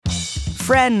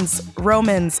Friends,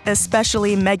 Romans,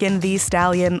 especially Megan Thee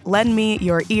Stallion, lend me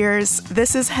your ears.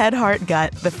 This is Head, Heart,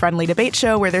 Gut, the friendly debate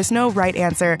show where there's no right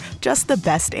answer, just the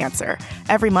best answer.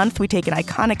 Every month, we take an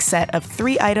iconic set of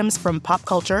 3 items from pop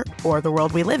culture, or the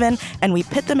world we live in, and we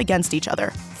pit them against each other.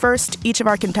 First, each of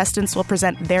our contestants will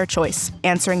present their choice,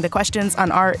 answering the questions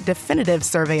on our definitive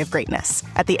survey of greatness.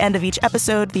 At the end of each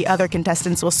episode, the other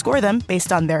contestants will score them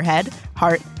based on their head,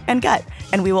 heart, and gut,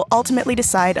 and we will ultimately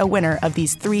decide a winner of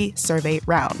these 3 survey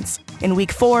rounds. In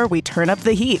week 4, we turn up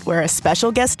the heat, where a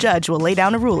special guest judge will lay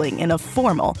down a ruling in a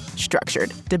formal,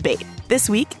 structured debate. This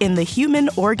week, in the human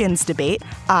organs debate,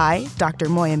 I, Dr.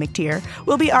 Moya McTeer,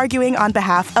 will be arguing on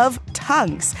behalf of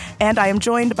tongues, and I am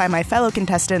joined by my fellow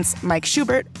contestants, Mike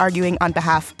Schubert, arguing on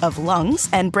behalf of lungs,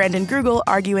 and Brandon Grugel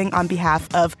arguing on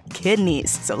behalf of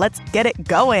kidneys. So let's get it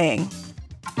going.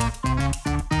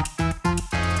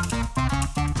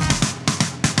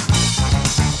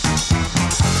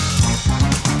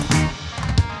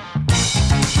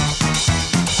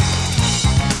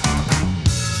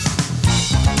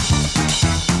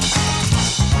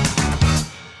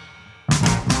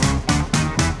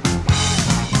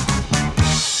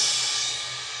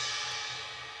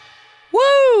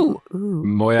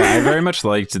 Moya, I very much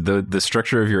liked the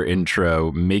structure of your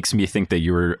intro. Makes me think that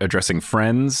you were addressing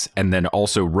Friends and then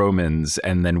also Romans,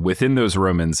 and then within those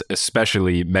Romans,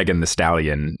 especially Megan Thee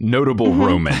Stallion, notable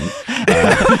Roman.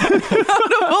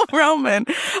 Notable Roman.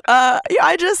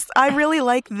 I really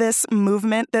like this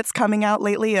movement that's coming out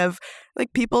lately of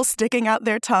like people sticking out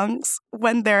their tongues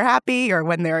when they're happy or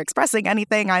when they're expressing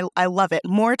anything. I love it.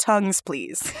 More tongues,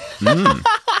 please.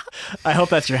 I hope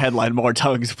that's your headline. More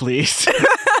tongues, please.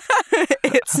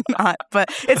 It's not, but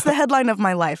it's the headline of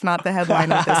my life, not the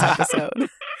headline of this episode.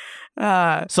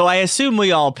 So I assume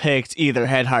we all picked either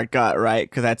head, heart, gut, right?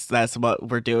 Because that's what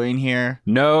we're doing here.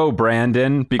 No,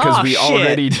 Brandon, because we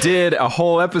already did a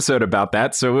whole episode about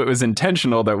that, so it was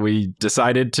intentional that we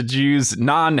decided to use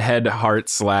non-head,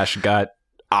 heart / gut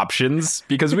options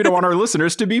because we don't want our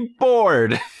listeners to be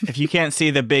bored. If you can't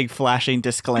see the big flashing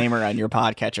disclaimer on your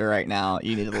podcatcher right now,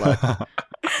 you need to look.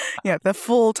 Yeah, the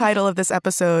full title of this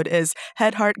episode is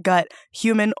Head, Heart, Gut,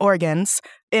 Human Organs,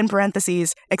 in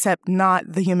parentheses, except not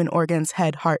the human organs,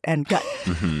 head, heart, and gut.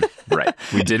 Right.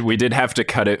 We did have to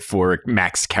cut it for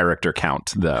max character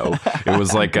count, though. It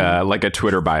was like a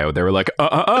Twitter bio. They were like,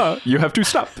 you have to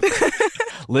stop.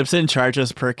 Libsyn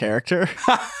charges per character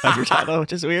of your title,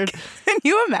 which is weird. Can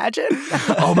you imagine?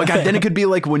 Oh my God. Then it could be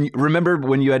like remember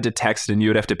when you had to text and you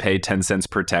would have to pay 10 cents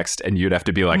per text and you'd have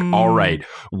to be like, all right,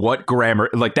 what grammar?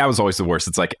 Like that was always the worst.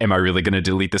 It's like, am I really going to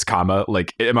delete this comma?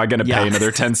 Like, am I going to pay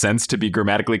another 10 cents to be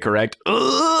grammatically correct?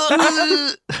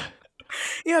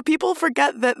 Yeah, people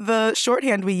forget that the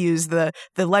shorthand we use, the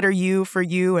letter U for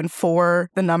you and for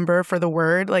the number for the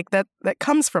word, like that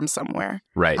comes from somewhere.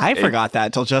 Right. I forgot that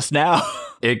until just now.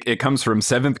 It comes from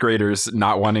 7th graders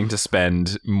not wanting to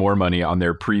spend more money on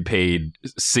their prepaid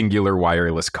singular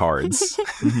wireless cards.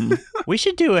 We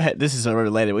should do this is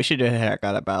related. We should do a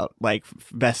haircut about like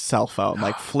best cell phone,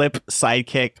 like Flip,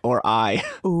 Sidekick, or I.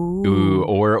 Ooh,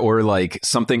 or like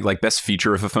something like best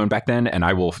feature of a phone back then. And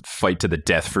I will fight to the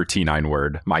death for T9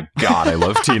 Word. My God, I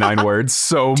love T9 Word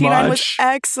so much. T9 was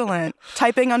excellent.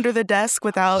 Typing under the desk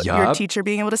without your teacher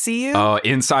being able to see you.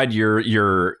 Inside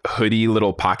your hoodie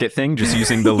little pocket thing, just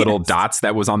using the little dots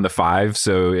that was on the 5.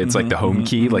 So it's like the home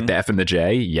key, like the F and the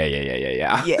J.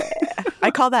 Yeah. Yeah.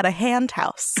 I call that a hand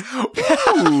house.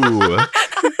 Ooh.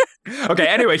 Okay,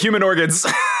 anyway, human organs.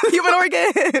 Human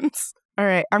organs. All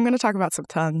right, I'm going to talk about some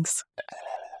tongues.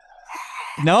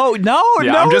 No,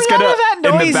 I'm just gonna, that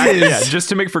noises. In the back, just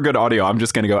to make for good audio, I'm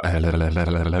just going to go I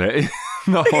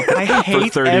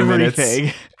hate for 30 everything.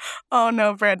 minutes. Oh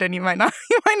no, Brandon, you might not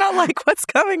like what's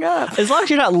coming up. As long as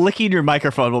you're not licking your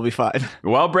microphone, we'll be fine.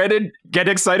 Well, Brandon, get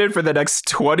excited for the next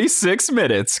 26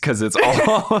 minutes because it's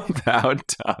all about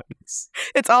tongues.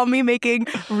 It's all me making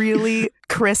really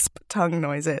crisp tongue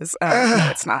noises. No,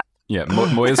 it's not. Yeah,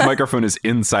 Moya's microphone is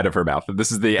inside of her mouth.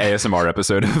 This is the ASMR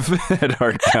episode of Head,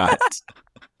 Heart, Gut.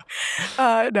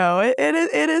 No,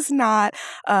 it is not.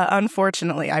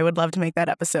 Unfortunately, I would love to make that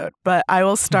episode, but I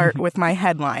will start with my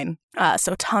headline.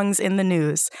 So tongues in the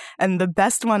news. And the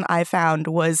best one I found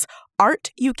was,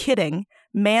 "Aren't you kidding?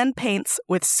 Man paints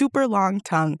with super long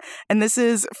tongue." And this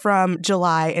is from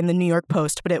July in the New York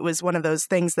Post, but it was one of those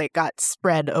things that got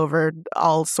spread over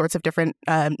all sorts of different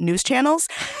news channels.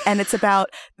 And it's about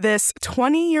this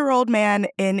 20-year-old man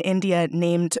in India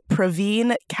named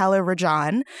Praveen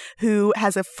Kalarajan, who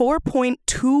has a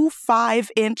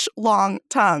 4.25-inch long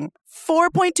tongue.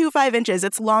 4.25 inches.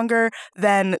 It's longer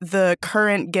than the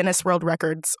current Guinness World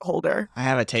Records holder. I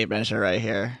have a tape measure right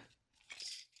here.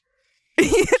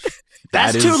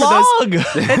 That's is- too long.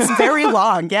 It's very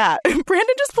long, yeah.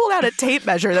 Brandon just pulled out a tape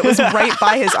measure that was right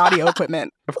by his audio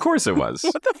equipment. Of course it was.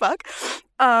 What the fuck?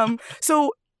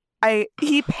 So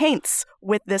he paints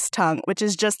with this tongue, which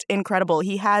is just incredible.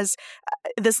 He has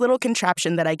this little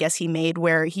contraption that I guess he made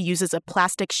where he uses a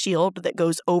plastic shield that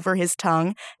goes over his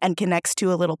tongue and connects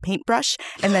to a little paintbrush,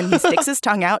 and then he sticks his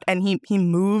tongue out and he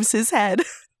moves his head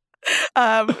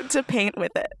to paint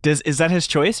with it. Is that his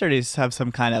choice, or does he have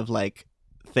some kind of like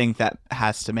thing that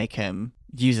has to make him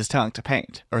use his tongue to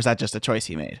paint, or is that just a choice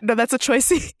he made? No, that's a choice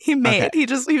he made. Okay.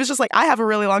 He was just like, I have a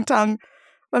really long tongue.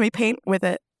 Let me paint with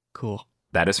it. Cool.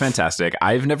 That is fantastic.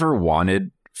 I've never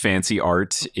wanted fancy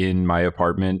art in my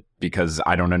apartment because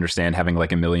I don't understand having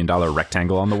like $1 million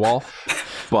rectangle on the wall.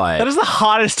 But That is the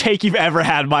hottest take you've ever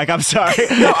had, Mike. I'm sorry.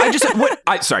 no,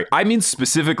 I mean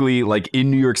specifically like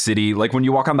in New York City, like when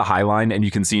you walk on the High Line and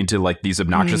you can see into like these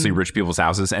obnoxiously rich people's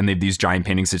houses and they have these giant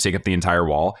paintings to take up the entire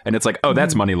wall, and it's like, oh,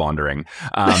 that's money laundering.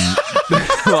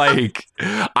 Like,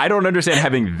 I don't understand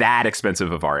having that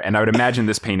expensive of art, and I would imagine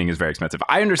this painting is very expensive.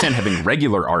 I understand having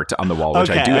regular art on the wall, which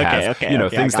I do have.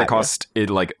 Things that cost it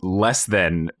like less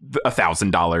than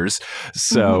 $1,000.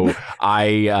 So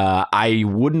I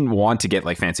wouldn't want to get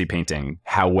like fancy painting.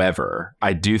 However,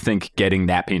 I do think getting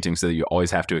that painting so that you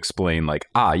always have to explain like,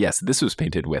 yes, this was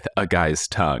painted with a guy's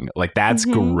tongue. Like that's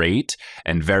great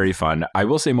and very fun. I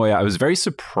will say, Moya, I was very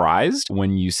surprised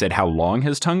when you said how long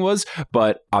his tongue was,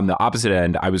 but on the opposite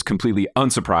end, I was completely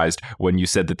unsurprised when you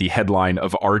said that the headline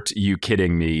of Art You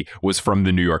Kidding Me was from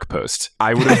the New York Post.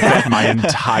 I would have bet my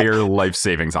entire life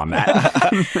savings on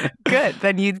that. Good.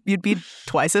 Then you'd be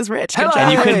twice as rich. Good Hello. job.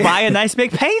 And you could buy a nice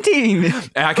big painting.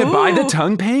 I could buy the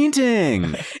tongue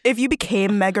painting. If you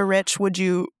became mega rich, would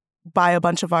you buy a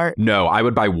bunch of art? No, I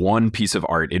would buy one piece of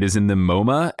art. It is in the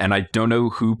MoMA, and I don't know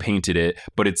who painted it,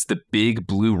 but it's the big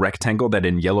blue rectangle that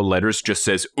in yellow letters just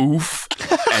says "oof,"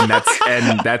 and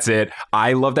that's it.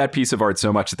 I love that piece of art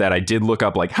so much that I did look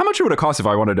up like how much it would have cost if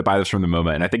I wanted to buy this from the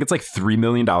MoMA, and I think it's like $3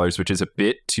 million, which is a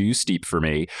bit too steep for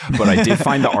me. But I did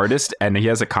find the artist, and he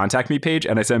has a contact me page,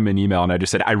 and I sent him an email, and I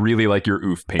just said, I really like your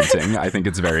oof painting. I think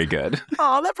it's very good.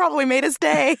 Oh, that probably made his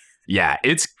day. Yeah,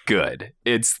 it's good.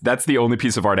 That's the only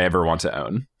piece of art I ever want to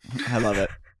own. I love it.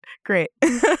 Great.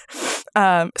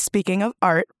 Speaking of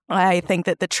art, I think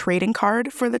that the trading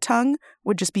card for the tongue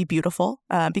would just be beautiful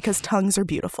because tongues are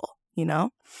beautiful, you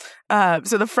know?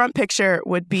 So the front picture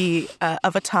would be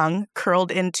of a tongue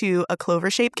curled into a clover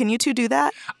shape. Can you two do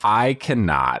that? I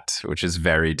cannot, which is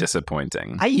very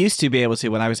disappointing. I used to be able to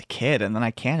when I was a kid, and then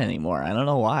I can't anymore. I don't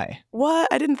know why. What?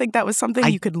 I didn't think that was something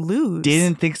you could lose.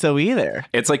 Didn't think so either.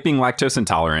 It's like being lactose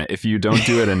intolerant. If you don't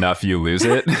do it enough, you lose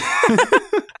it.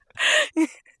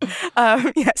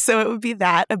 So it would be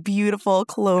that, a beautiful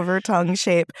clover tongue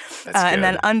shape. That's And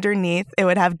then good. underneath, it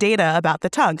would have data about the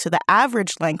tongue. So the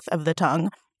average length of the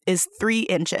tongue is 3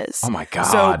 inches. Oh my God.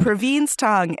 So Praveen's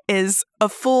tongue is a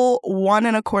full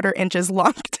 1.25 inches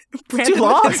long. Brandon too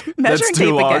long. with his measuring That's too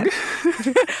tape long.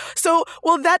 again. So,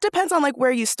 well, that depends on like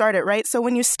where you start it, right? So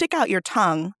when you stick out your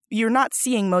tongue, you're not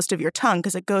seeing most of your tongue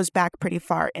because it goes back pretty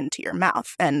far into your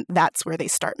mouth, and that's where they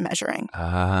start measuring.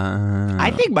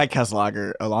 I think Mike has a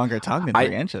longer tongue than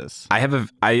 3 inches. I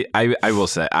have I will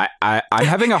say I'm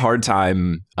having a hard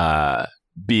time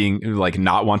being like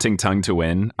not wanting tongue to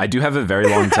win. I do have a very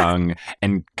long tongue,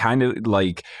 and kind of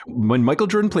like when Michael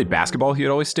Jordan played basketball, he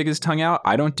would always stick his tongue out.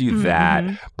 I don't do that,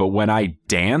 but when I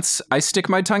dance, I stick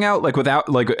my tongue out like without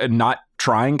like not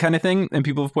trying kind of thing, and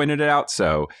people have pointed it out.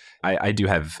 So I do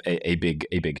have a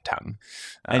big tongue.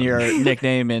 And your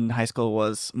nickname in high school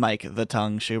was Mike the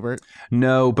Tongue Schubert?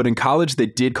 No, but in college they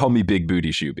did call me Big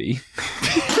Booty Shuby.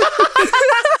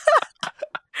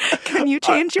 Can you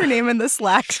change your name in the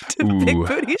Slack to Big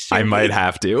Booty Shoe? I might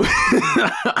have to.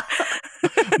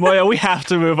 Moya, we have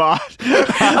to move on.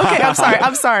 Okay,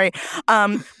 I'm sorry.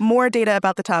 More data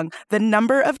about the tongue. The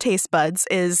number of taste buds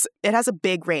it has a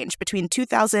big range between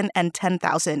 2,000 and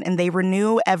 10,000, and they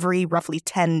renew every roughly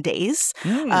 10 days.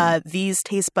 These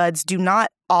taste buds do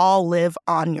not all live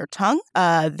on your tongue.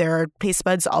 There are taste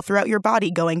buds all throughout your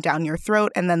body going down your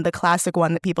throat. And then the classic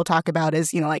one that people talk about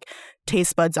is, like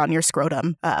taste buds on your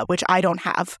scrotum, which I don't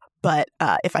have. But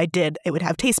if I did, it would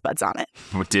have taste buds on it.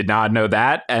 Did not know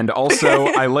that. And also,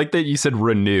 I like that you said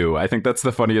renew. I think that's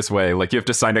the funniest way. Like you have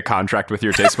to sign a contract with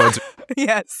your taste buds.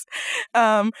 Yes.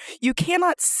 You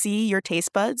cannot see your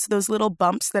taste buds, those little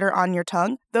bumps that are on your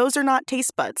tongue. Those are not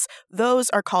taste buds. Those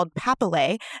are called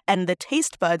papillae. And the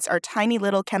taste buds are tiny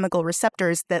little chemical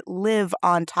receptors that live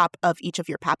on top of each of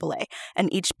your papillae.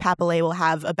 And each papillae will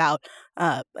have about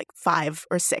 5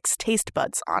 or 6 taste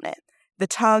buds on it. The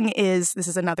tongue this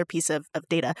is another piece of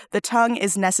data. The tongue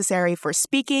is necessary for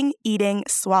speaking, eating,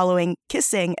 swallowing,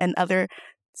 kissing, and other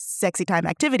sexy time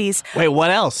activities. Wait,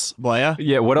 what else, Moya?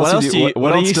 Yeah, what else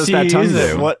does that tongue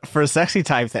do? What for a sexy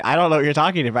time thing? I don't know what you're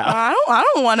talking about. I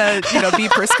don't want to be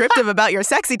prescriptive about your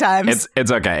sexy times.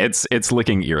 It's okay. It's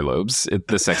licking earlobes. It's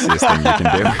the sexiest thing you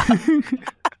can do.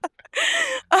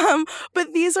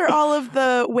 But these are all of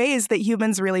the ways that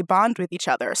humans really bond with each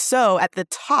other. So at the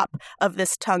top of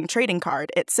this tongue trading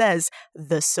card, it says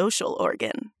the social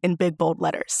organ in big bold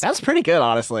letters. That's pretty good,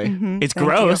 honestly. Mm-hmm. It's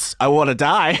gross. I want to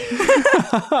die.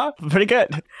 Pretty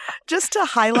good. Just to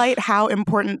highlight how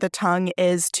important the tongue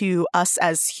is to us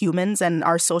as humans and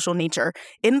our social nature,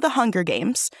 in the Hunger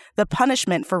Games, the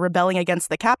punishment for rebelling against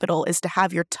the Capitol is to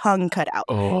have your tongue cut out.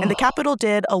 Oh. And the Capitol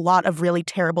did a lot of really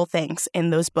terrible things in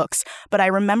those books. But I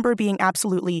remember being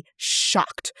absolutely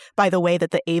shocked by the way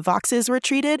that the Avoxes were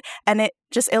treated, and it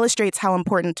just illustrates how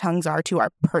important tongues are to our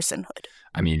personhood.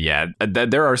 I mean, yeah,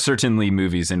 there are certainly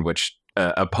movies in which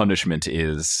a punishment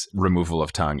is removal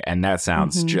of tongue, and that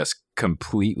sounds just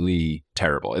completely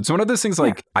terrible. It's one of those things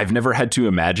like I've never had to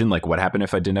imagine like what happened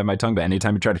if I didn't have my tongue, but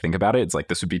anytime you try to think about it, it's like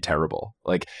this would be terrible.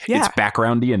 Like it's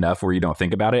backgroundy enough where you don't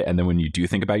think about it, and then when you do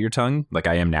think about your tongue, like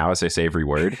I am now as I say every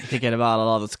word, thinking about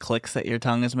all those clicks that your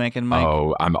tongue is making, Mike.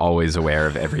 Oh, I'm always aware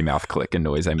of every mouth click and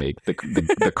noise I make,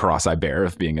 the cross I bear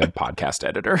of being a podcast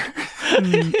editor.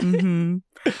 Mm-hmm.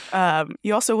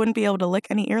 You also wouldn't be able to lick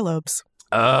any earlobes.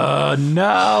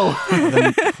 No.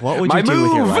 What would you do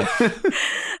with your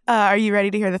life? Are you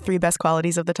ready to hear the 3 best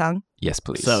qualities of the tongue? Yes,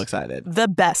 please. So excited. The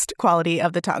best quality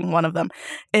of the tongue, one of them,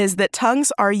 is that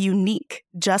tongues are unique,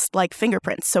 just like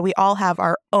fingerprints. So we all have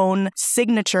our own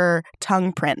signature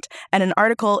tongue print. And an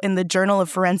article in the Journal of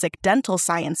Forensic Dental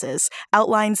Sciences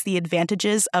outlines the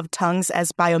advantages of tongues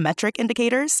as biometric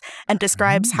indicators and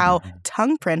describes how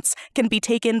tongue prints can be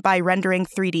taken by rendering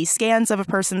 3D scans of a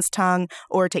person's tongue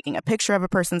or taking a picture of a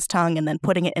person's tongue and then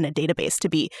putting it in a database to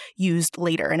be used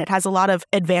later. And it has a lot of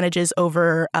advantages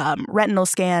over retinal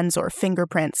scans or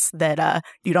fingerprints that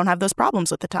you don't have those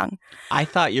problems with the tongue. I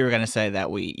thought you were going to say that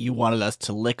you wanted us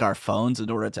to lick our phones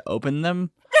in order to open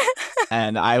them.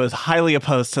 And I was highly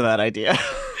opposed to that idea.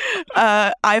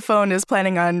 iPhone is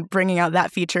planning on bringing out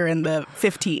that feature in the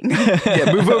 15.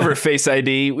 Yeah, move over, Face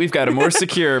ID. We've got a more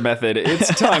secure method.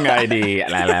 It's Tongue ID.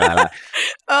 La, la, la, la.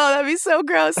 Oh, that'd be so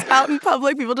gross. Out in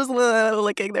public, people just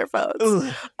licking their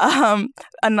phones.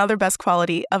 Another best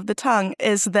quality of the tongue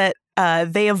is that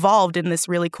they evolved in this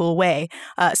really cool way.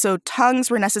 So tongues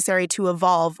were necessary to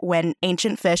evolve when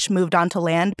ancient fish moved onto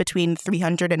land between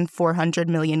 300 and 400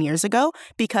 million years ago,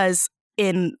 because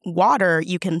in water,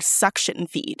 you can suction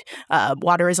feed.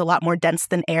 Water is a lot more dense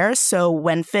than air, so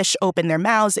when fish open their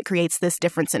mouths, it creates this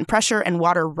difference in pressure and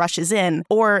water rushes in.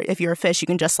 Or if you're a fish, you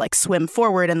can just like swim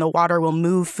forward and the water will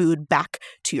move food back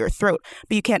to your throat.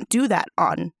 But you can't do that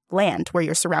on land where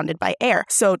you're surrounded by air.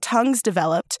 So tongues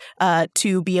developed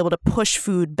to be able to push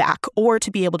food back or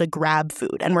to be able to grab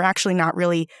food. And we're actually not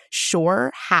really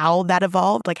sure how that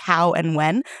evolved, like how and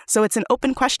when. So it's an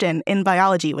open question in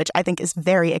biology, which I think is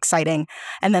very exciting.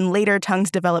 And then later,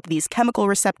 tongues developed these chemical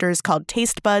receptors called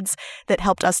taste buds that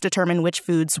helped us determine which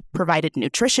foods provided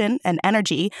nutrition and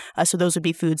energy. So those would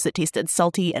be foods that tasted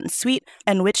salty and sweet,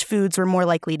 and which foods were more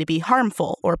likely to be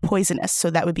harmful or poisonous. So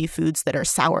that would be foods that are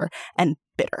sour and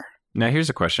bitter. Now, here's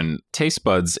a question. Taste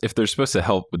buds, if they're supposed to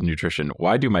help with nutrition,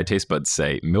 why do my taste buds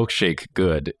say milkshake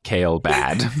good, kale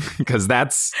bad? Because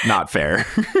that's not fair.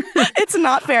 It's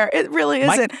not fair. It really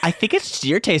isn't. I think it's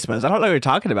your taste buds. I don't know what you're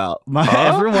talking about.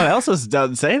 Everyone else's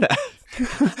doesn't say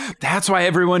that. That's why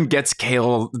everyone gets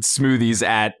kale smoothies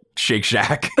at Shake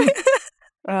Shack.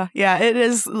 Yeah, it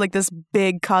is like this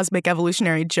big cosmic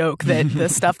evolutionary joke that the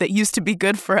stuff that used to be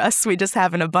good for us, we just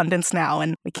have in abundance now,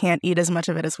 and we can't eat as much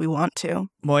of it as we want to.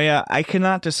 Moya, I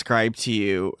cannot describe to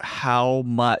you how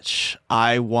much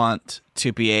I want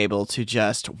to be able to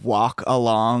just walk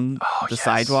along the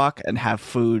sidewalk and have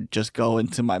food just go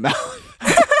into my mouth.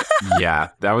 Yeah,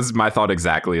 that was my thought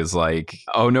exactly, is like,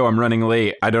 oh no, I'm running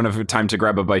late. I don't have time to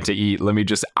grab a bite to eat. Let me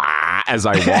just as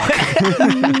I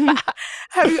walk.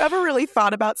 Have you ever really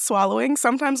thought about swallowing?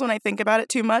 Sometimes when I think about it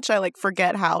too much, I like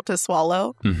forget how to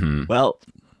swallow. Mm-hmm. Well,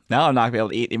 now I'm not going to be able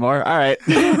to eat anymore. All right.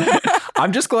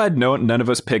 I'm just glad none of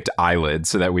us picked eyelids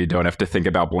so that we don't have to think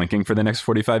about blinking for the next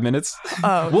 45 minutes.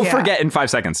 We'll forget in 5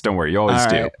 seconds. Don't worry. You always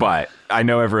do. But I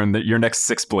know everyone that your next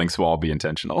 6 blinks will all be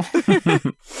intentional.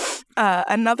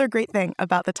 Another great thing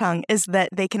about the tongue is that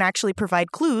they can actually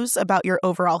provide clues about your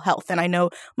overall health. And I know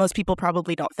most people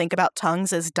probably don't think about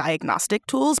tongues as diagnostic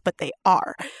tools, but they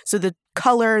are. So the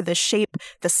color, the shape,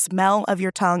 the smell of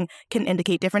your tongue can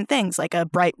indicate different things. Like a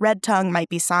bright red tongue might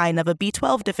be sign of a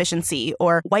B12 deficiency,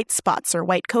 or white spots or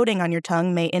white coating on your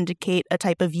tongue may indicate a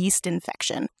type of yeast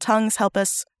infection. Tongues help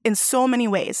us in so many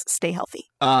ways stay healthy.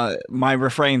 My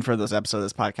refrain for this episode of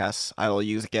this podcast, I will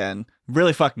use again.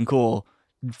 Really fucking cool.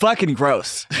 Fucking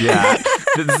gross. Yeah.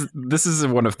 This is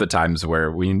one of the times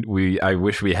where I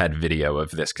wish we had video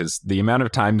of this, because the amount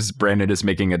of times Brandon is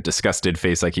making a disgusted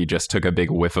face like he just took a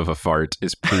big whiff of a fart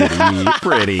is pretty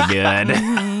good.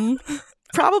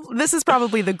 Mm-hmm. This is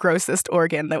probably the grossest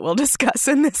organ that we'll discuss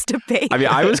in this debate. I mean,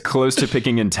 I was close to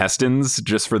picking intestines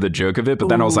just for the joke of it, but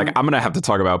then I was like, I'm going to have to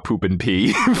talk about poop and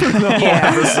pee for the whole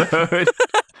episode.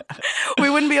 We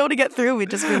wouldn't be able to get through. We'd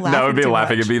just be laughing. No, we'd be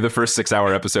laughing. Much. It'd be the first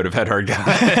 6-hour episode of Head Hard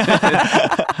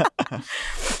Guy.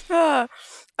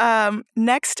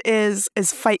 Next is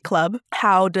Fight Club.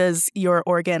 How does your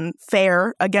organ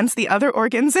fare against the other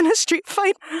organs in a street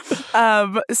fight?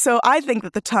 So I think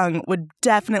that the tongue would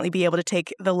definitely be able to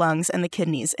take the lungs and the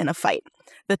kidneys in a fight.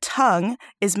 The tongue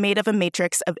is made of a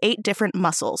matrix of 8 different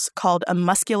muscles called a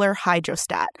muscular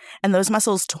hydrostat, and those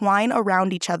muscles twine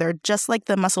around each other just like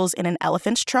the muscles in an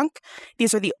elephant's trunk.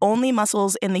 These are the only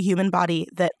muscles in the human body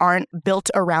that aren't built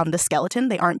around the skeleton.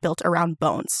 They aren't built around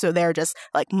bones, so they're just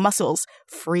like muscles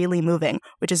freely moving,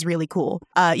 which is really cool.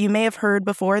 You may have heard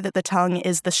before that the tongue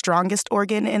is the strongest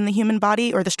organ in the human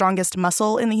body, or the strongest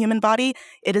muscle in the human body.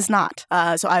 It is not.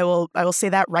 So I will say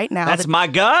that right now. That's my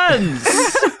guns!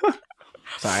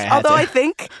 Sorry, Although I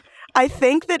think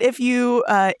that if you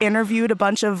interviewed a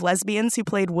bunch of lesbians who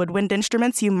played woodwind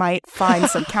instruments, you might find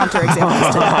some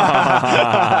counterexamples to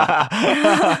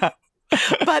that.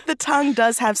 But the tongue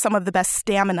does have some of the best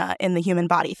stamina in the human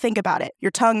body. Think about it.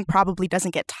 Your tongue probably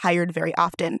doesn't get tired very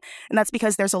often. And that's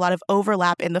because there's a lot of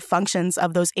overlap in the functions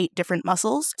of those 8 different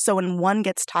muscles. So when one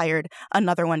gets tired,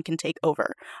 another one can take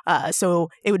over. So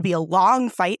it would be a long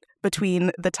fight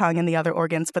between the tongue and the other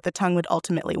organs, but the tongue would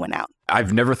ultimately win out.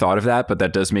 I've never thought of that, but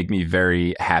that does make me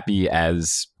very happy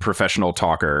as professional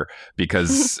talker,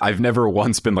 because I've never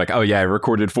once been like, oh yeah, I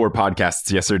recorded 4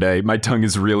 podcasts yesterday. My tongue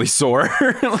is really sore.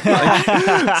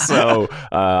 So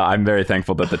I'm very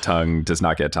thankful that the tongue does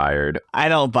not get tired. I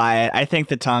don't buy it. I think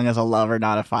the tongue is a lover,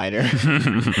 not a fighter.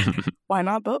 Why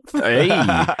not both? Hey.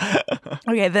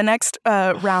 Okay, the next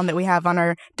round that we have on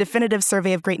our definitive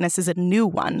survey of greatness is a new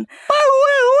one.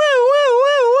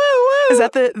 Is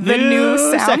that the new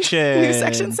sound? Section. New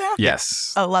section sound?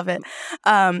 Yes. I love it.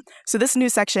 So this new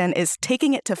section is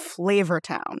taking it to Flavor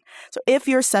Town. So if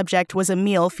your subject was a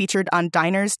meal featured on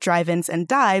diners, drive-ins, and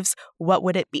dives, what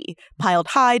would it be? Piled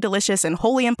high, delicious, and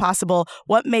wholly impossible,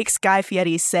 what makes Guy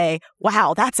Fieri say,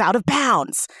 wow, that's out of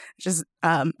bounds? Which is,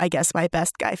 I guess, my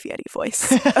best Guy Fieri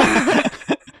voice.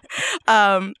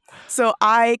 So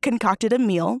I concocted a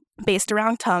meal based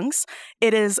around tongues.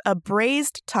 It is a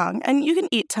braised tongue, and you can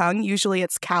eat tongue. Usually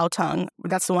it's cow tongue.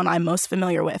 That's the one I'm most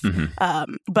familiar with.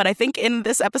 Mm-hmm. But I think in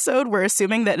this episode, we're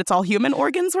assuming that it's all human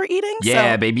organs we're eating.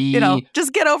 Yeah, so, baby.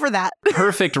 Just get over that.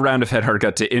 Perfect round of Head Hard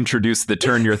Gut to introduce the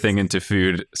turn your thing into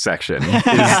food section.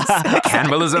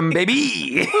 Cannibalism,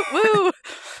 baby. Woo!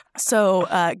 So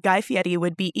Guy Fieri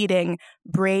would be eating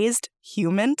braised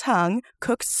human tongue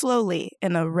cooked slowly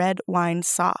in a red wine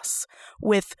sauce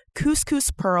with couscous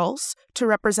pearls to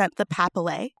represent the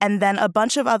papillae, and then a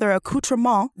bunch of other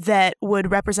accoutrements that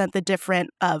would represent the different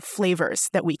flavors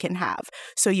that we can have.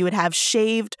 So you would have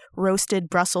shaved, roasted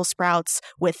Brussels sprouts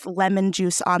with lemon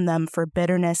juice on them for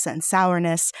bitterness and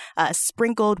sourness,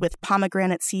 sprinkled with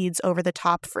pomegranate seeds over the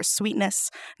top for sweetness.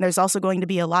 And there's also going to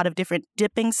be a lot of different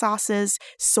dipping sauces,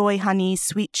 soy honey,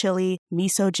 sweet chili,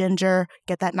 miso ginger,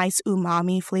 get that nice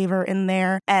umami flavor in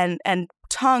there, and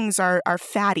tongues are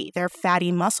fatty. They're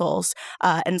fatty muscles.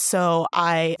 And so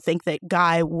I think that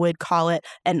Guy would call it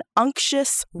an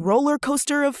unctuous roller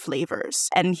coaster of flavors.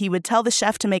 And he would tell the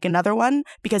chef to make another one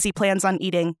because he plans on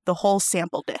eating the whole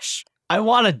sample dish. I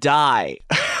want to die.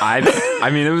 I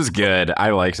mean, it was good.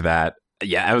 I liked that.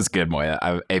 Yeah, that was good, Moya.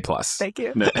 A+. Thank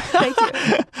you. Thank you.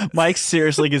 Mike,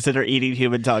 seriously consider eating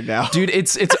human tongue now. Dude,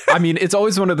 it's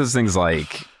always one of those things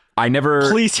like,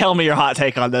 Please tell me your hot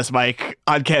take on this, Mike,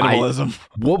 on cannibalism.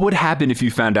 What would happen if you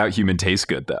found out human tastes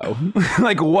good, though?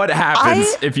 Like, what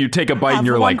happens if you take a bite and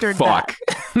you're like, fuck,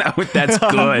 that's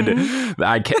good.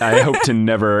 I hope to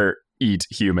never eat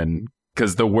human,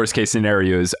 because the worst case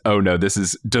scenario is, oh no, this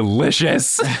is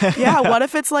delicious. Yeah, what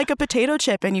if it's like a potato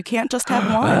chip and you can't just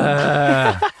have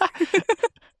one?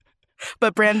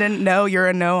 But Brandon, no, you're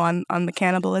a no on the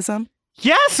cannibalism.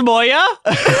 Yes, Moya.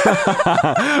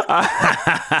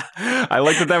 I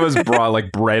like that was broad.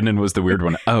 Like Brandon was the weird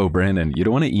one. Oh, Brandon, you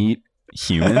don't want to eat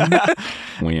human?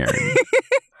 Weird.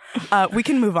 We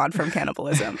can move on from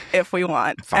cannibalism if we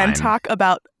want. Fine. And talk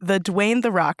about the Dwayne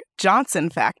 "The Rock" Johnson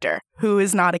factor, who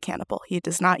is not a cannibal. He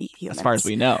does not eat humans. As far as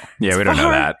we know. Yeah, we don't know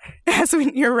that.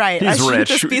 You're right. I He's shouldn't rich.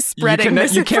 just be spreading you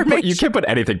misinformation. can't put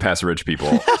anything past rich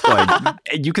people. Like,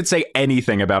 you could say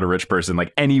anything about a rich person,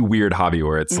 like any weird hobby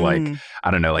where it's like, I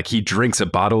don't know, like he drinks a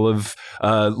bottle of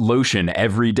lotion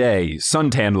every day,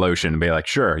 suntan lotion, and be like,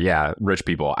 sure, yeah, rich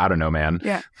people. I don't know, man.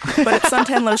 Yeah, but it's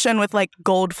suntan lotion with like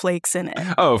gold flakes in it.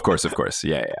 Oh, of course.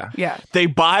 Yeah. Yeah. They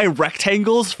buy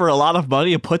rectangles for a lot of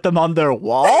money and put them on their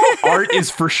wall? Art is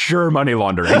for sure money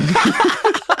laundering.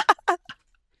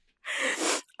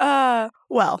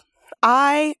 Well,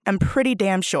 I am pretty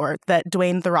damn sure that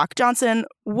Dwayne "The Rock" Johnson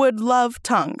would love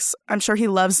tongues. I'm sure he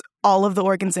loves all of the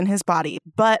organs in his body,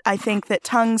 but I think that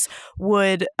tongues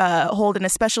would hold an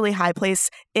especially high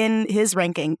place in his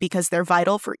ranking because they're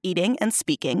vital for eating and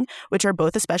speaking, which are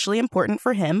both especially important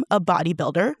for him, a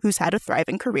bodybuilder who's had a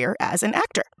thriving career as an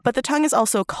actor. But the tongue is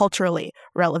also culturally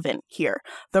relevant here.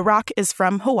 The Rock is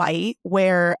from Hawaii,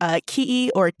 where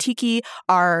ki'i or tiki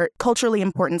are culturally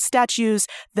important statues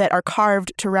that are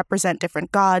carved to represent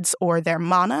different gods or their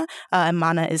mana.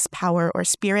 Mana is power or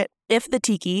spirit. If the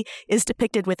tiki is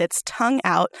depicted with its tongue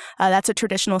out, that's a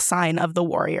traditional sign of the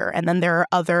warrior. And then there are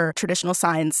other traditional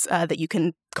signs that you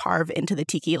can carve into the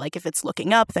tiki, like if it's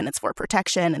looking up, then it's for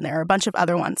protection, and there are a bunch of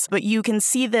other ones. But you can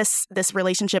see this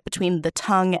relationship between the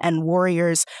tongue and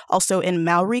warriors also in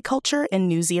Maori culture in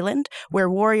New Zealand, where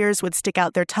warriors would stick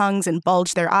out their tongues and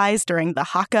bulge their eyes during the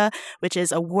haka, which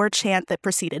is a war chant that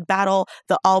preceded battle.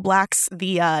 The All Blacks,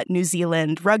 the New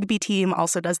Zealand rugby team,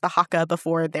 also does the haka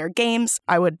before their games.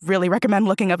 I would really recommend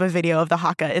looking up a video of the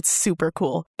haka. It's super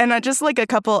cool. And just like a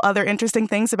couple other interesting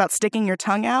things about sticking your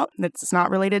tongue out that's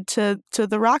not related to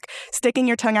the Rock. Sticking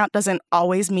your tongue out doesn't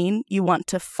always mean you want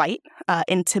to fight.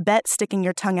 In Tibet, sticking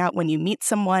your tongue out when you meet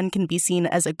someone can be seen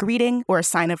as a greeting or a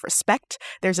sign of respect.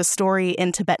 There's a story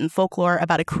in Tibetan folklore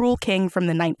about a cruel king from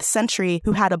the 9th century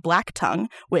who had a black tongue,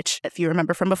 which, if you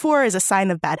remember from before, is a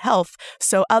sign of bad health.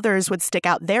 So others would stick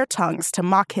out their tongues to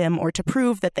mock him or to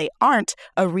prove that they aren't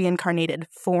a reincarnated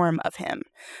form of him.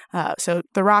 So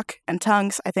The Rock and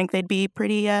tongues, I think they'd be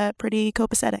pretty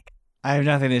copacetic. I have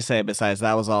nothing to say besides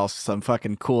that was all some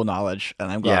fucking cool knowledge,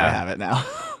 and I'm glad I have it now.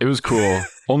 It was cool.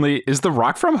 Only, is The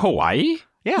Rock from Hawaii?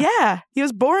 Yeah. He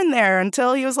was born there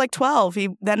until he was like 12. He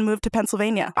then moved to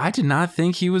Pennsylvania. I did not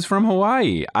think he was from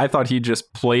Hawaii. I thought he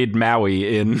just played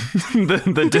Maui in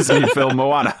the Disney film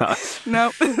Moana.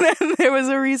 No, there was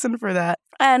a reason for that.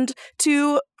 And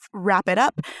to wrap it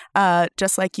up,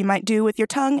 just like you might do with your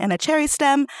tongue and a cherry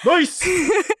stem. Nice!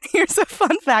 Here's a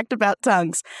fun fact about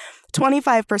tongues.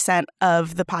 25%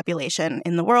 of the population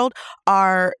in the world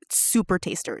are super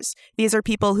tasters. These are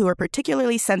people who are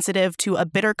particularly sensitive to a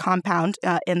bitter compound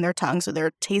in their tongue, so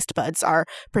their taste buds are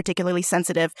particularly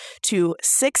sensitive to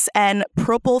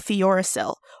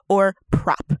 6N-propylfluorosil, or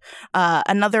PROP.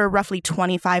 Another roughly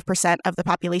 25% of the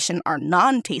population are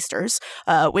non-tasters,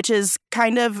 which is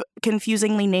kind of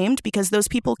confusingly named because those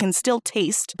people can still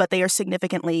taste, but they are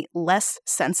significantly less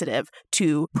sensitive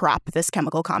to PROP, this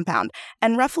chemical compound.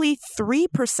 And roughly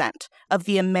 3% of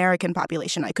the American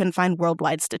population, I couldn't find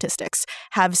worldwide statistics,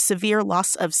 have severe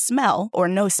loss of smell or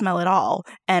no smell at all,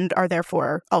 and are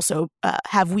therefore also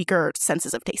have weaker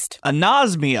senses of taste.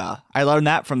 Anosmia. I learned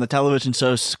that from the television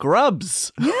show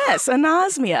Scrubs. Yes,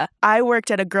 anosmia. I worked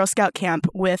at a Girl Scout camp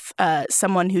with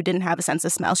someone who didn't have a sense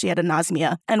of smell. She had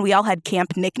anosmia, and we all had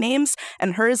camp nicknames,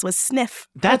 and hers was Sniff.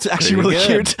 That's actually really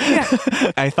cute. Yeah.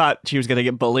 I thought she was going to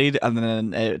get bullied, and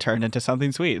then it turned into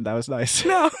something sweet. That was nice.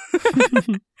 No.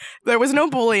 There was no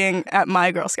bullying at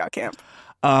my Girl Scout camp.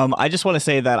 I just want to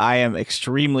say that I am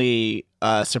extremely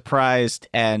surprised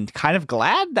and kind of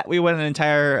glad that we went an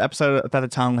entire episode about the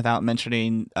tongue without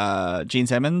mentioning Gene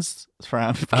Simmons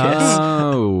from Kiss.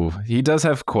 Oh, he does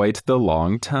have quite the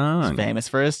long tongue. He's famous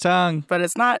for his tongue. But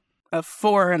it's not a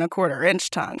 4 1/4 inch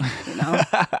tongue, you know?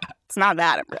 It's not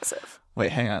that impressive.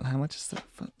 Wait, hang on. How much is the...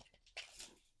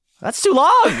 That's too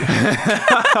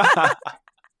long!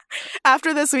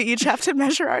 After this, we each have to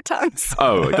measure our tongues.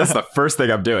 Oh, that's the first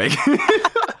thing I'm doing.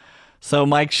 So,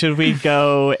 Mike, should we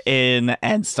go in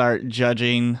and start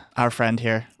judging our friend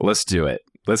here? Let's do it.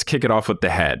 Let's kick it off with the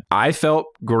head. I felt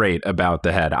great about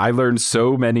the head. I learned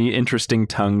so many interesting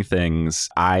tongue things.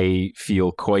 I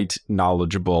feel quite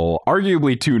knowledgeable,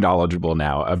 arguably too knowledgeable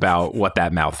now about what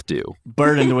that mouth do.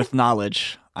 Burdened with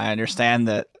knowledge. I understand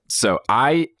that. So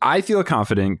I feel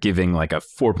confident giving like a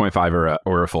 4.5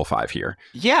 or a full 5 here.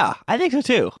 Yeah, I think so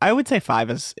too. I would say 5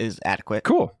 is adequate.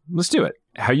 Cool. Let's do it.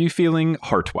 How are you feeling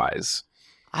heart-wise?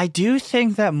 I do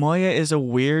think that Moya is a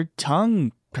weird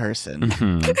tongue person.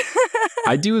 Mm-hmm.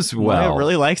 I do as well. Moya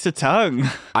really likes the tongue.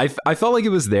 I felt like it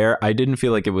was there. I didn't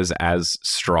feel like it was as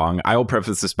strong. I will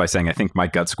preface this by saying I think my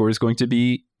gut score is going to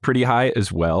be pretty high as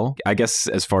well. I guess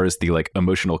as far as the like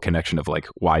emotional connection of like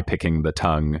why picking the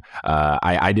tongue,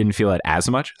 I didn't feel it as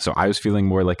much. So I was feeling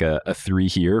more like a 3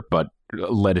 here, but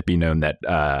let it be known that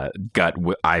gut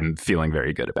I'm feeling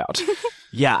very good about.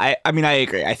 Yeah, I mean, I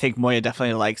agree. I think Moya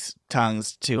definitely likes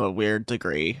tongues to a weird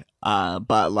degree.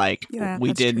 But like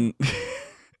we didn't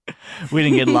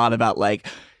get a lot about like,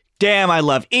 damn, I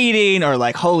love eating, or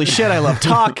like, holy shit, I love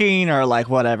talking, or like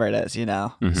whatever it is, you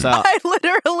know? Mm-hmm. So I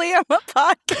literally am a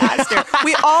podcaster.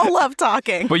 We all love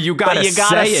talking. But you gotta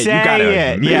say it. You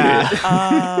gotta admit yeah. it.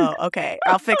 Oh, okay.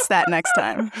 I'll fix that next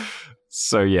time.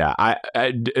 So yeah, I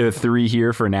 3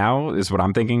 here for now is what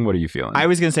I'm thinking. What are you feeling? I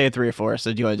was gonna say a 3 or 4.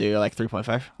 So do you want to do like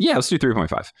 3.5? Yeah, let's do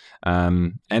 3.5.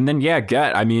 And then yeah,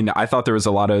 gut. I mean, I thought there was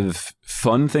a lot of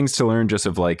fun things to learn, just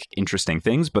of like interesting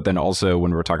things. But then also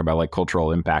when we're talking about like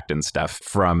cultural impact and stuff,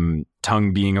 from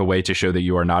tongue being a way to show that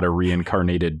you are not a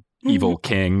reincarnated evil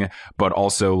king, but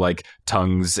also like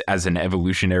tongues as an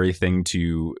evolutionary thing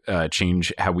to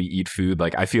change how we eat food.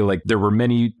 Like I feel like there were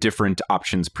many different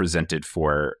options presented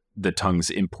for the tongue's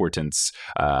importance,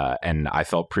 and I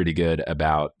felt pretty good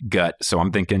about gut. So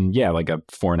I'm thinking, yeah, like a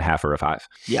 4.5 or a 5.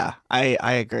 Yeah, I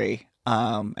agree.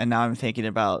 And now I'm thinking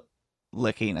about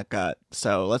licking a gut.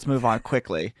 So let's move on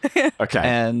quickly. Okay.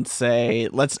 And say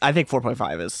I think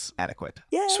 4.5 is adequate.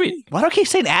 Yay. Sweet. Why do I keep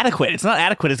saying adequate? It's not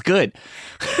adequate, it's good.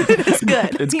 It's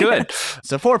good. It's good.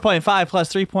 So 4.5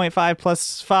 plus 3.5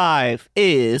 plus 5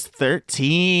 is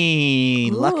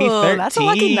 13. Lucky Ooh, 13. That's a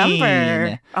lucky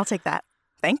number. I'll take that.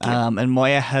 Thank you. And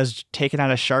Moya has taken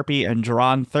out a Sharpie and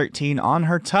drawn 13 on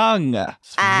her tongue.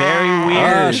 It's Ah. very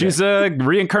weird. She's a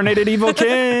reincarnated evil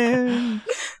king.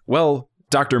 Well,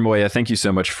 Dr. Moya, thank you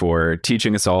so much for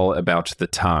teaching us all about the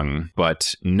tongue.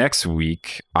 But next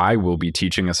week, I will be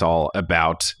teaching us all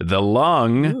about the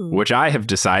lung, which I have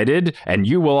decided, and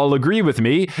you will all agree with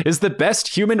me, is the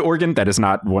best human organ. That is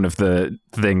not one of the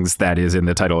things that is in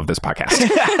the title of this podcast.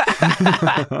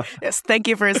 Yes, thank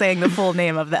you for saying the full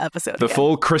name of the episode. The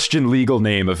full Christian legal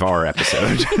name of our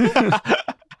episode.